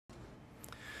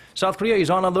South Korea is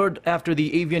on alert after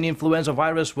the avian influenza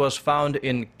virus was found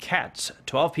in cats.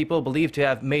 12 people believed to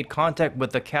have made contact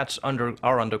with the cats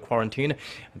are under quarantine.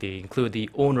 They include the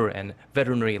owner and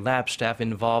veterinary lab staff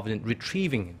involved in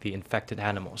retrieving the infected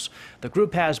animals. The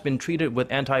group has been treated with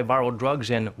antiviral drugs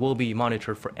and will be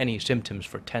monitored for any symptoms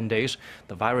for 10 days.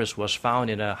 The virus was found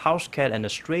in a house cat and a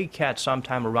stray cat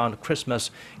sometime around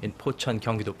Christmas in Pocheon,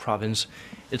 Gyeonggi-do province.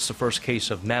 It's the first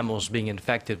case of mammals being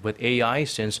infected with AI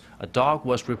since a dog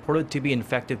was reported to be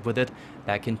infected with it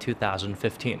back in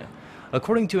 2015.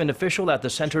 According to an official at the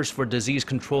Centers for Disease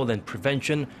Control and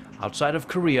Prevention, outside of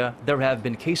Korea, there have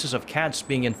been cases of cats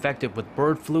being infected with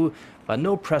bird flu, but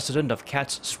no precedent of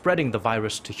cats spreading the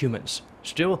virus to humans.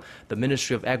 Still, the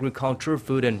Ministry of Agriculture,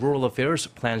 Food and Rural Affairs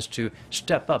plans to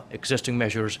step up existing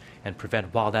measures and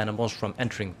prevent wild animals from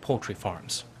entering poultry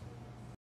farms.